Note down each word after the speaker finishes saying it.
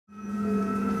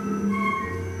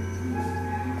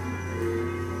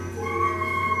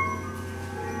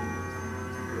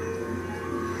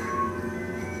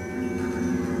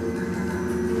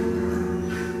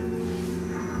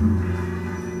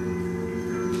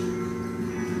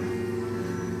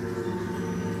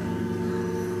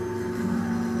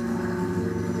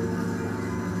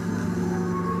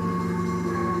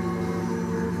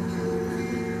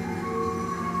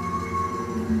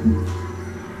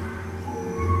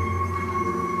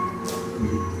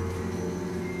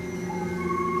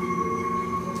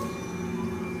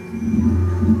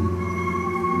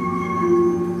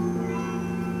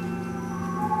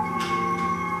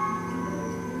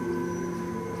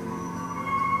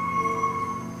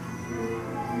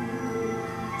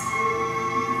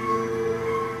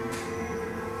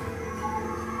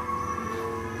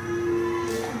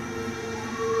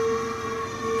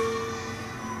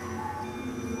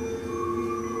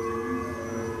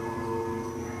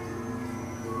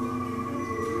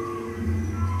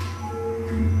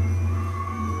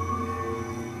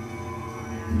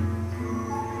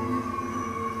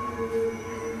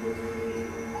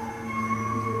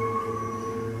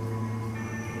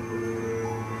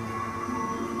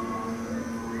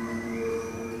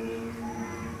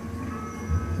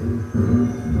I'm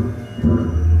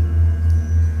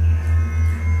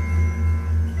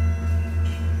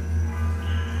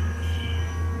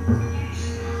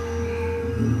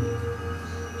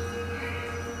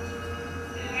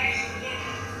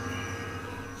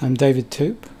David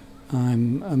Toop.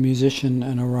 I'm a musician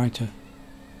and a writer.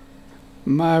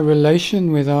 My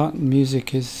relation with art and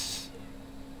music is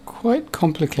quite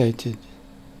complicated,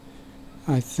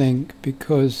 I think,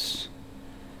 because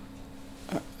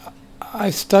I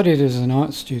studied as an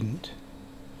art student,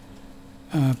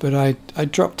 but I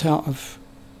dropped out of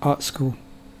art school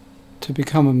to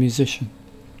become a musician.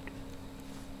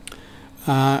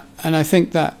 And I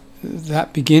think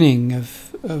that beginning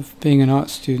of being an art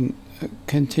student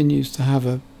continues to have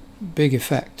a big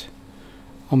effect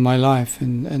on my life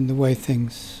and the way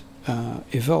things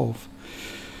evolve.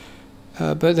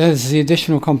 But there's the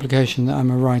additional complication that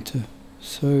I'm a writer.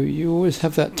 So you always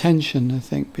have that tension, I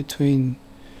think, between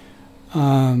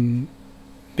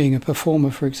being a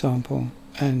performer, for example,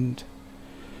 and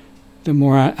the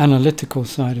more analytical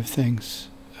side of things,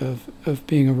 of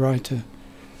being a writer.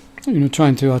 You know,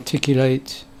 trying to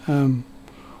articulate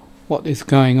what is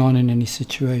going on in any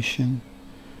situation,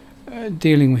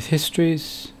 dealing with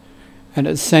histories, and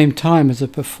at the same time, as a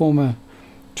performer,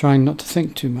 trying not to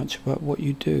think too much about what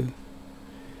you do.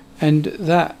 And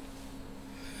that,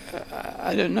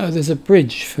 I don't know, there's a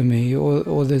bridge for me,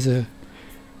 or there's a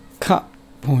cut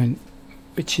point,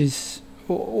 which is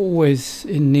always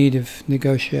in need of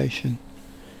negotiation.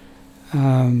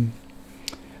 And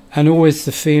always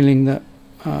the feeling that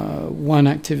one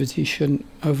activity shouldn't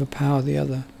overpower the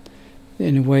other.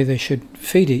 In a way, they should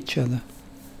feed each other.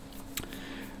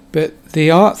 But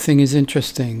the art thing is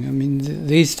interesting. I mean,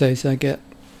 these days I get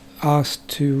asked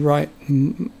to write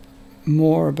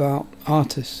more about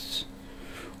artists,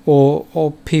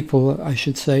 or people, I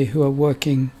should say, who are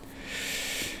working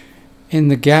in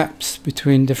the gaps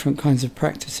between different kinds of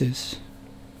practices.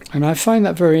 And I find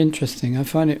that very interesting. I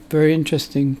find it very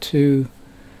interesting to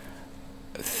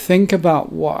think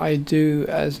about what I do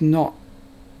as not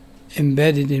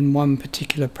embedded in one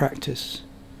particular practice.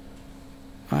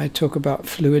 I talk about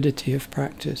fluidity of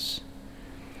practice.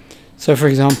 So, for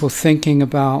example, thinking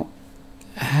about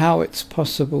how it's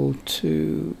possible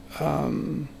to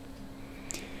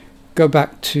go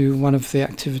back to one of the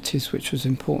activities which was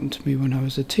important to me when I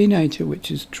was a teenager,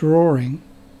 which is drawing,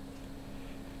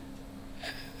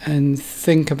 and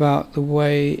think about the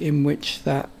way in which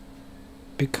that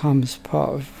becomes part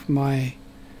of my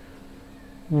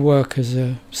work as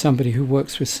somebody who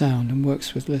works with sound and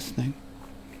works with listening.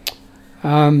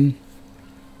 And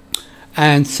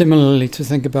similarly, to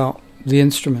think about the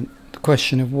instrument, the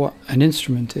question of what an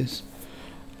instrument is.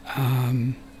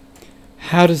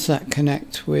 How does that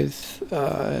connect with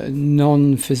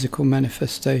non-physical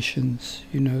manifestations?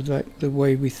 You know, like the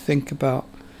way we think about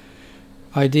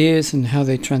ideas and how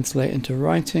they translate into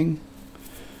writing.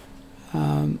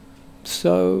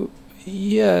 So,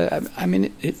 yeah, I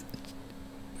mean,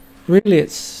 really,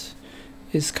 it's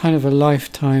kind of a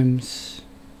lifetime's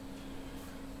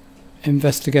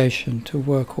investigation to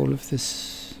work all of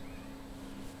this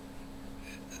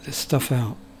stuff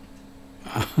out.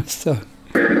 So.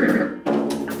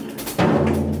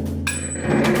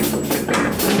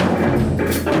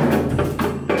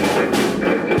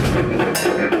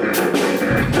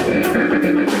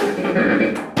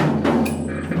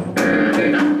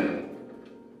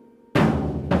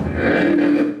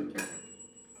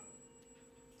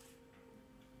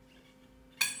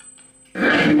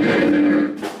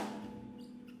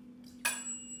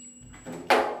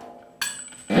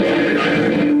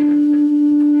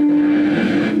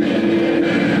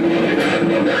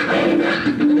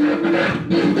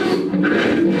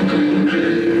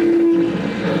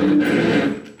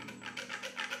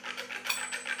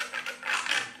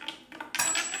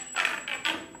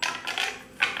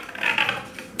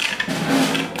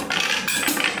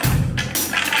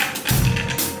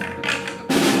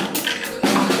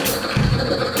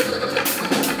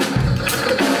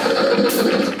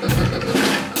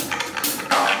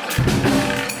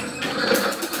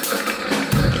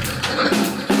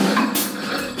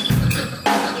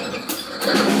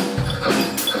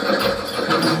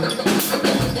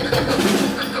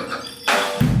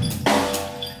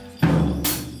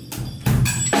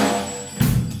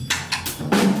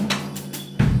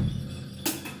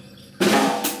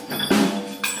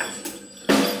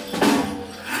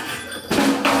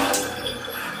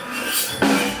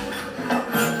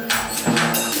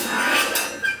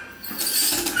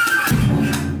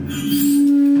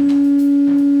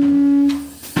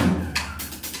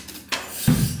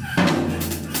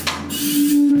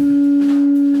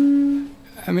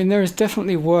 there is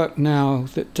definitely work now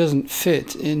that doesn't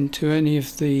fit into any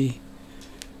of the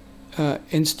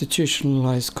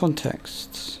institutionalized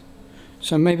contexts.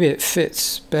 So maybe it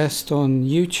fits best on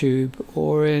YouTube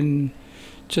or in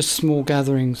just small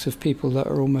gatherings of people that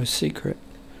are almost secret.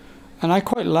 And I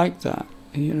quite like that.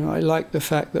 You know, I like the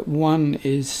fact that one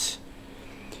is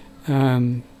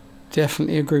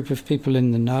definitely a group of people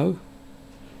in the know.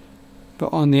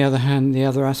 But on the other hand, the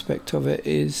other aspect of it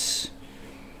is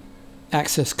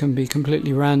access can be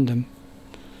completely random.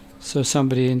 So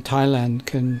somebody in Thailand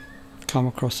can come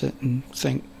across it and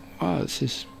think, "Oh, this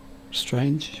is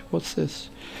strange. What's this?"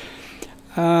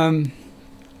 But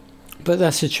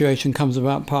that situation comes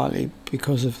about partly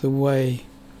because of the way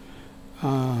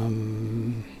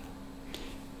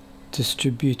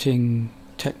distributing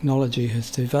technology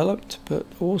has developed, but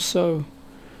also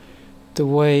the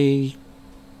way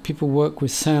people work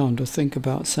with sound or think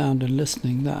about sound and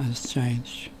listening, that has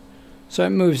changed. So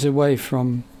it moves away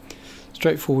from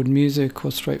straightforward music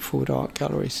or straightforward art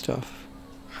gallery stuff.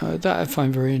 That I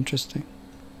find very interesting.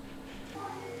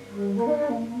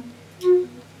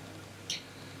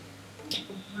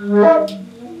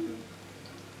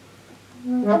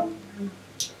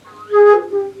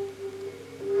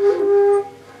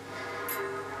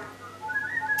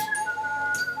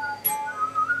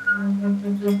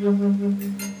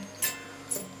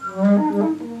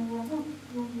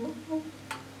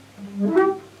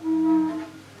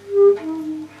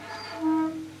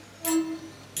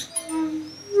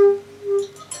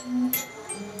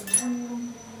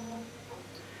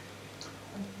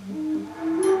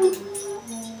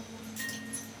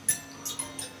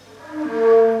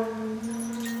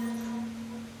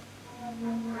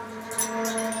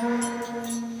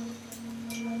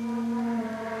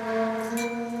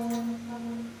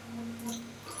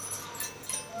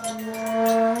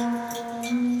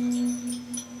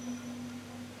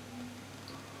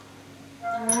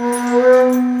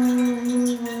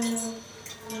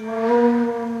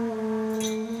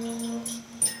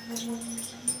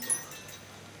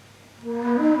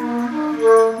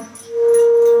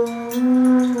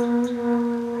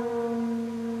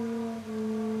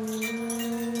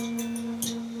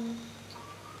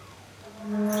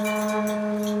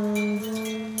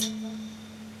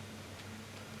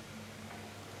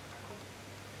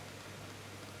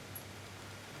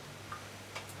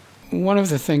 One of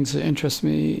the things that interests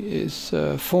me is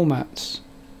formats,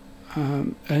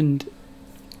 and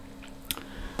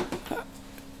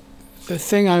the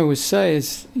thing I always say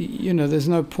is, you know, there's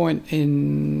no point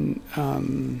in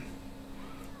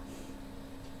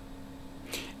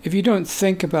if you don't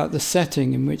think about the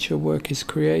setting in which your work is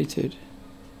created,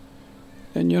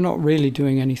 then you're not really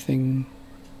doing anything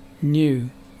new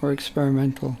or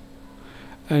experimental.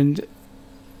 And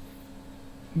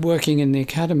working in the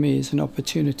academy is an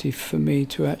opportunity for me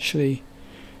to actually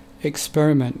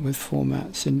experiment with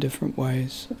formats in different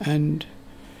ways, and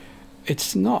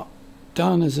it's not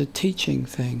done as a teaching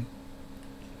thing.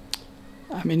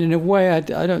 I mean, in a way, I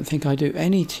don't think I do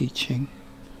any teaching.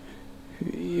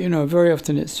 You know, very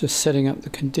often it's just setting up the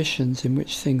conditions in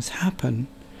which things happen,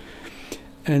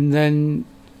 and then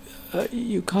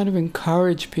you kind of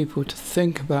encourage people to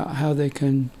think about how they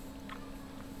can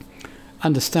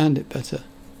understand it better.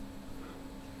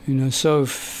 You know, so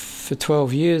for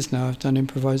 12 years now I've done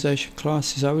improvisation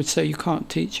classes. I would say you can't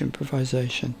teach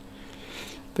improvisation,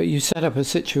 but you set up a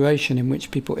situation in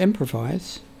which people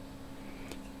improvise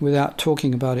without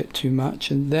talking about it too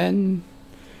much, and then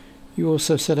you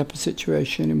also set up a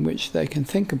situation in which they can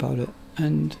think about it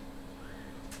and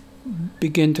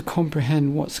begin to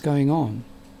comprehend what's going on.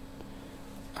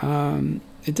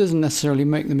 It doesn't necessarily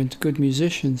make them into good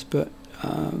musicians, but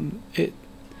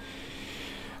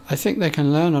I think they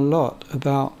can learn a lot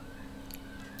about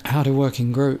how to work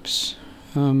in groups,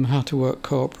 how to work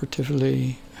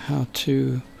cooperatively, how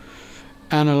to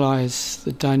analyze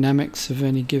the dynamics of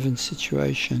any given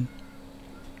situation.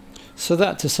 So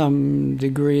that to some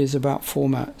degree is about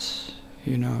formats,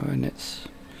 you know, and it's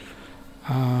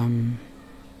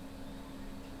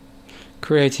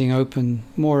creating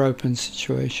more open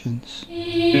situations.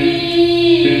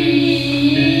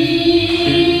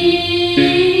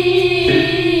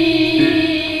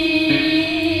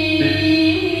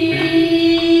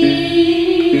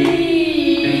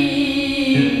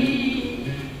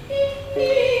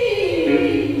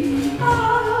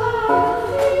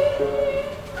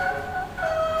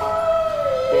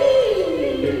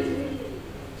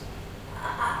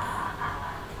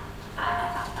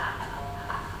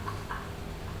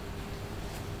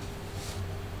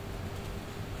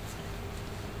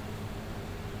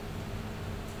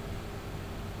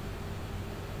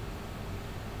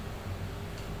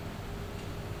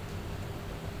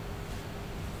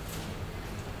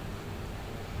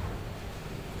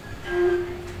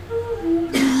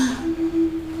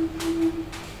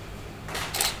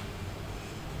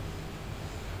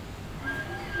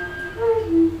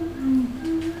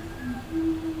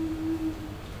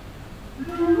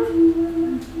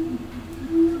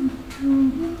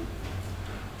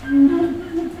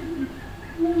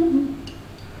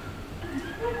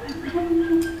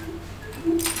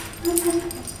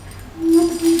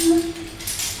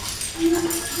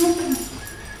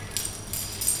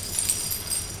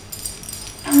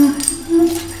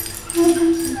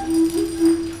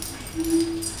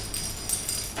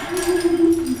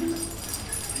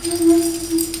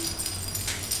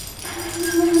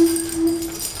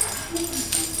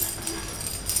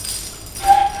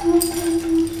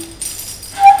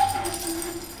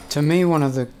 to me, one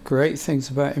of the great things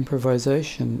about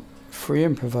improvisation, free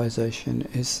improvisation,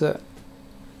 is that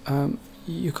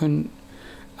you can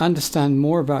understand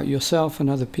more about yourself and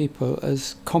other people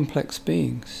as complex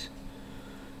beings.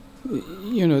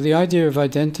 You know, the idea of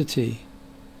identity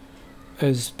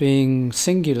as being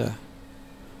singular,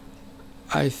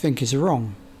 I think, is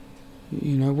wrong.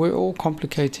 You know, we're all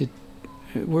complicated.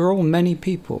 We're all many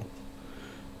people.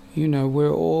 You know,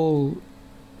 we're all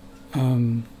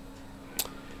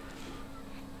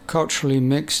culturally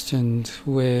mixed, and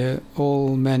we're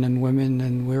all men and women,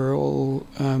 and we're all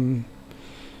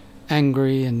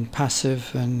angry and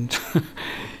passive, and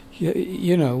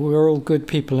you know, we're all good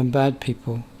people and bad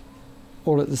people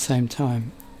all at the same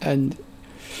time. And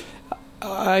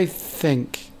I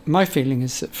think my feeling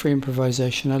is that free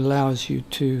improvisation allows you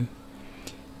to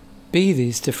be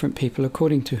these different people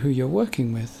according to who you're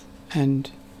working with, and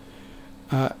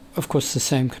of course the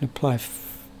same can apply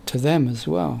to them as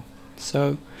well.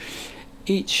 So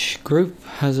each group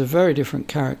has a very different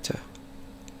character,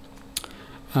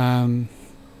 and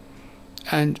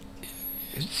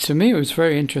to me it was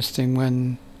very interesting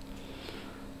when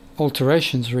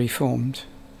Alterations reformed,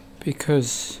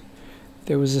 because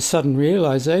there was a sudden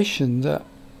realization that,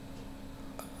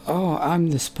 oh, I'm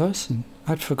this person.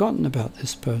 I'd forgotten about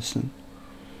this person.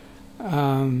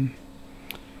 I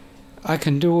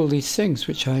can do all these things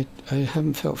which I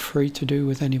haven't felt free to do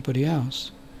with anybody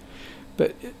else.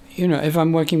 But, you know, if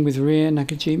I'm working with Rie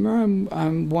Nakajima,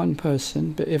 I'm one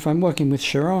person. But if I'm working with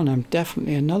Sharon, I'm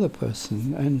definitely another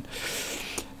person. And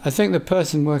I think the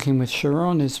person working with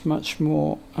Sharon is much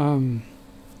more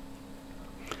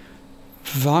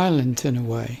violent in a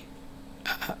way.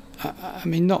 I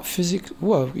mean, not physically,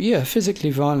 well, yeah,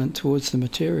 physically violent towards the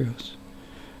materials.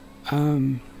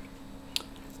 But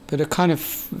a kind of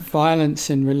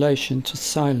violence in relation to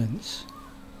silence.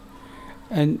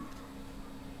 And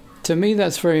to me,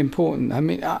 that's very important. I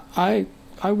mean, I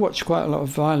watch quite a lot of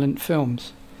violent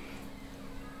films.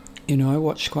 You know, I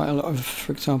watch quite a lot of,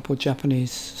 for example,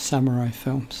 Japanese samurai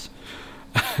films.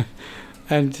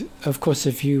 And, of course,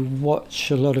 if you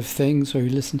watch a lot of things, or you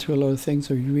listen to a lot of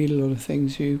things, or you read a lot of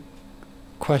things, you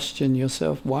question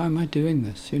yourself, why am I doing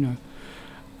this, you know?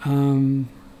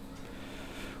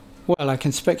 Well, I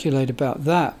can speculate about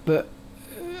that, but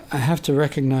I have to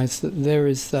recognize that there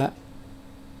is that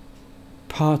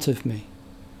part of me.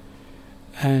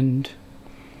 And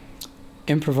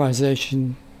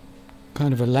improvisation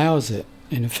kind of allows it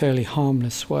in a fairly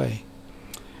harmless way.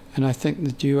 And I think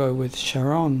the duo with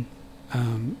Sharon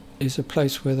is a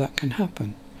place where that can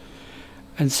happen.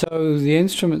 And so the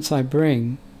instruments I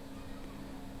bring,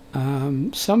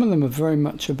 some of them are very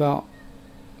much about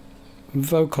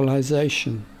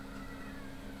vocalization,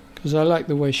 because I like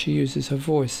the way she uses her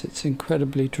voice. It's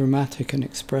incredibly dramatic and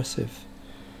expressive.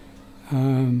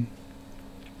 And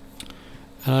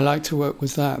I like to work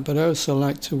with that, but I also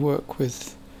like to work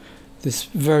with this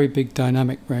very big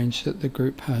dynamic range that the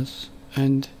group has.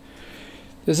 And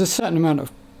there's a certain amount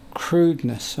of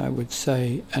crudeness, I would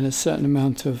say, and a certain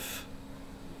amount of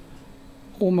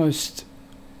almost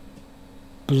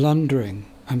blundering.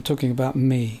 I'm talking about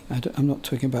me. I'm not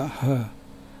talking about her.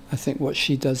 I think what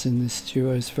she does in this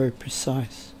duo is very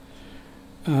precise.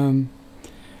 And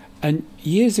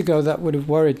years ago that would have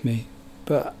worried me,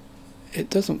 but it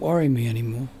doesn't worry me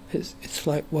anymore. It's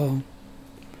like, well,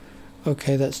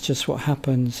 okay, that's just what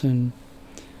happens, and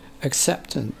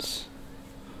acceptance,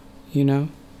 you know?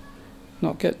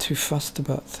 Not get too fussed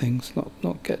about things,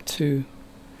 not get too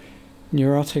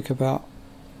neurotic about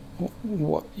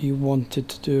what you wanted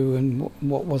to do and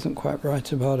what wasn't quite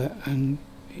right about it, and,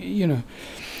 you know.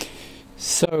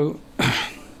 So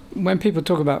when people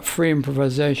talk about free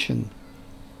improvisation,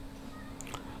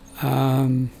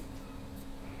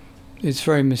 it's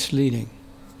very misleading.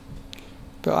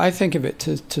 But I think of it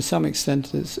to some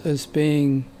extent as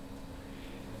being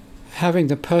having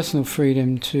the personal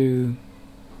freedom to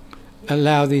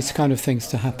allow these kind of things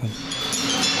to happen.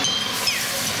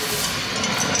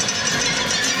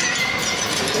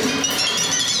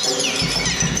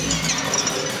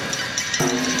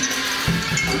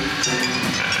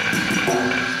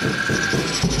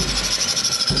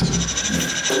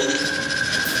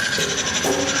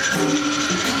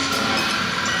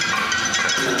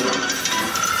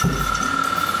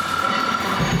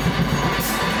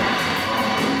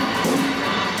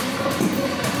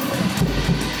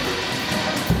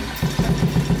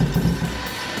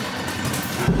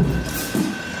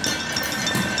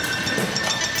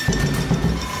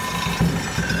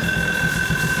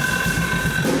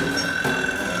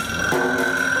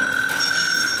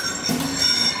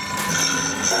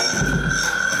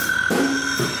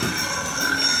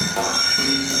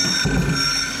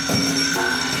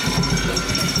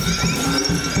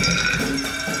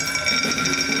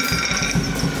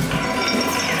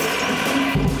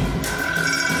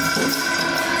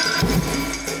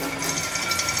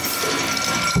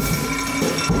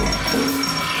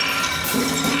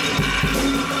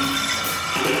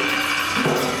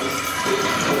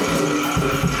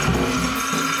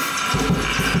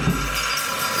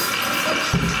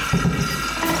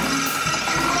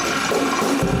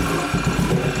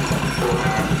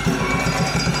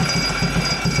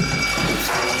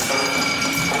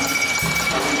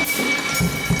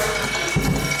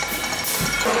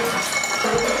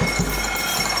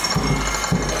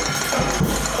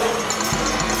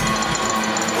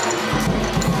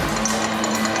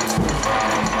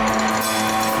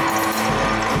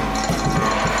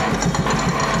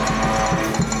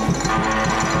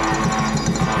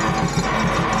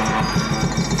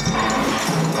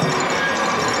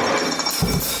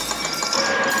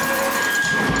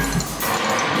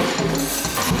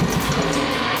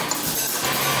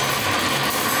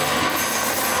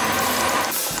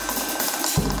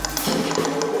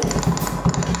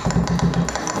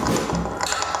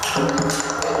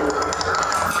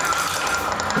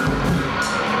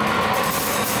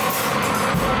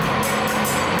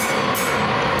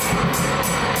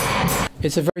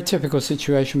 it's a very typical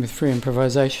situation with free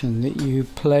improvisation, that you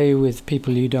play with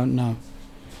people you don't know.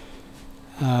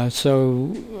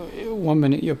 So one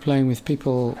minute you're playing with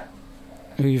people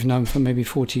who you've known for maybe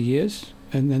 40 years,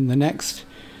 and then the next,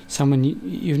 someone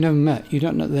you've never met. You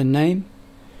don't know their name,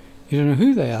 you don't know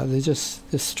who they are, they're just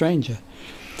this stranger.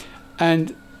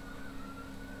 And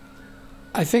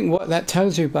I think what that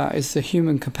tells you about is the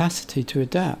human capacity to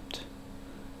adapt.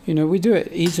 You know, we do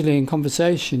it easily in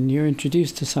conversation. You're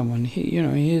introduced to someone,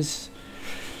 here's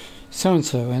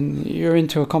so-and-so, and you're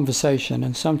into a conversation,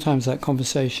 and sometimes that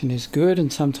conversation is good,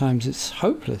 and sometimes it's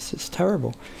hopeless, it's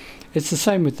terrible. It's the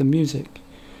same with the music.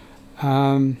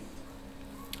 But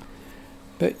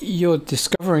you're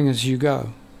discovering as you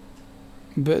go.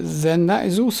 But then that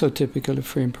is also typical of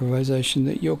free improvisation,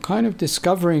 that you're kind of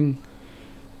discovering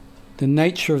the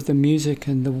nature of the music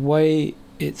and the way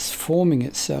it's forming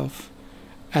itself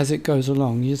as it goes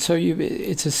along. It's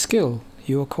a skill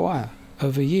you acquire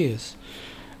over years.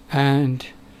 And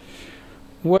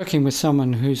working with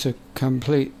someone who's a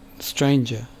complete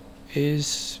stranger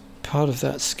is part of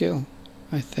that skill,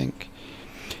 I think.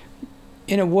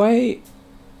 In a way,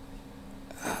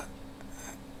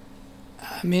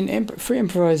 I mean, free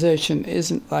improvisation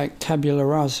isn't like tabula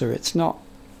rasa. It's not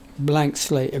blank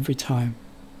slate every time.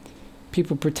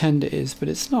 People pretend it is, but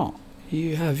it's not.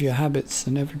 You have your habits,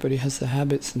 and everybody has their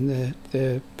habits and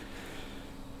their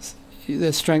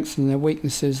strengths and their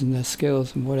weaknesses and their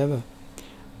skills and whatever.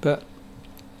 But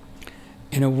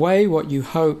in a way, what you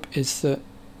hope is that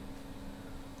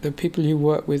the people you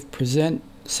work with present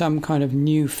some kind of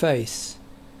new face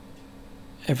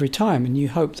every time, and you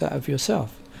hope that of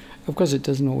yourself. Of course, it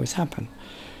doesn't always happen.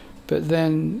 But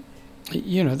then,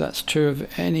 that's true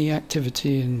of any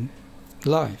activity in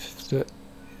life, that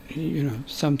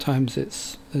sometimes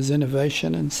there's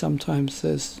innovation, and sometimes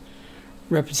there's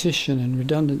repetition and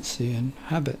redundancy and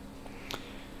habit.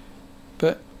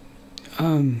 But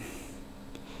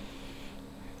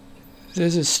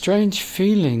there's a strange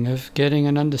feeling of getting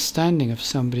an understanding of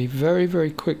somebody very,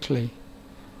 very quickly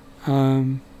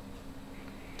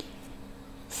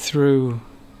through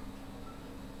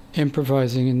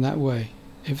improvising in that way,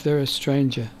 if they're a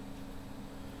stranger.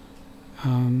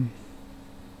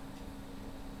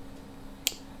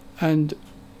 And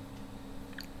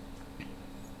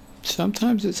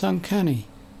sometimes it's uncanny.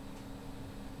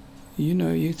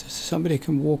 Somebody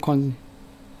can walk on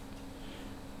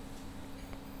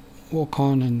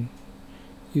and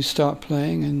you start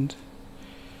playing and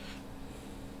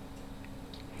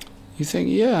you think,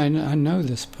 yeah, I know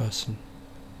this person.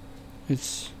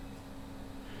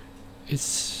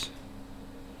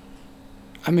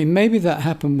 I mean, maybe that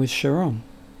happened with Sharon.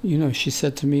 She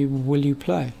said to me, will you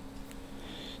play?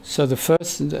 So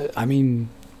I'm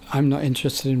not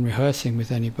interested in rehearsing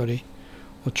with anybody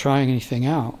or trying anything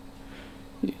out.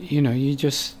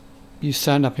 You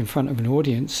stand up in front of an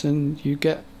audience and you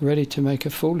get ready to make a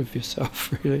fool of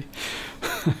yourself, really.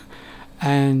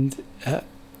 And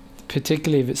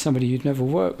particularly if it's somebody you'd never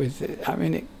worked with,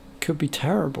 it could be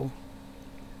terrible.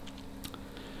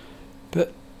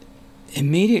 But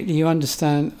immediately you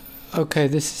understand, okay,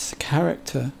 this is the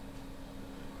character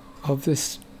of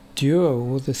this duo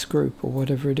or this group or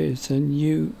whatever it is, and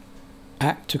you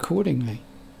act accordingly.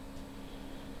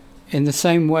 In the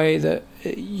same way that,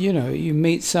 you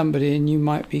meet somebody and you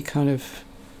might be kind of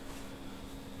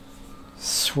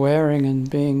swearing and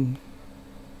being,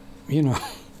 you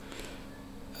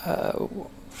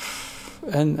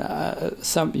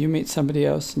meet somebody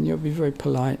else and you'll be very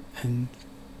polite, and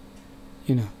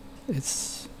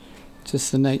it's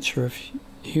just the nature of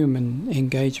human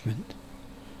engagement,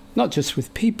 not just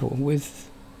with people, with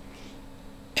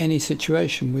any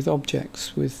situation, with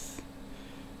objects, with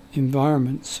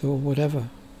environments or whatever.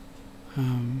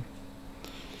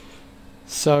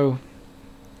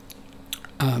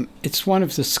 It's one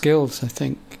of the skills, I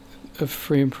think, of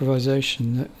free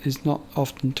improvisation that is not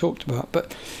often talked about.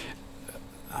 But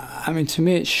to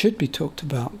me it should be talked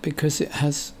about, because it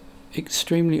has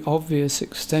extremely obvious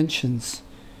extensions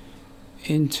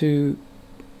into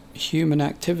human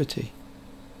activity.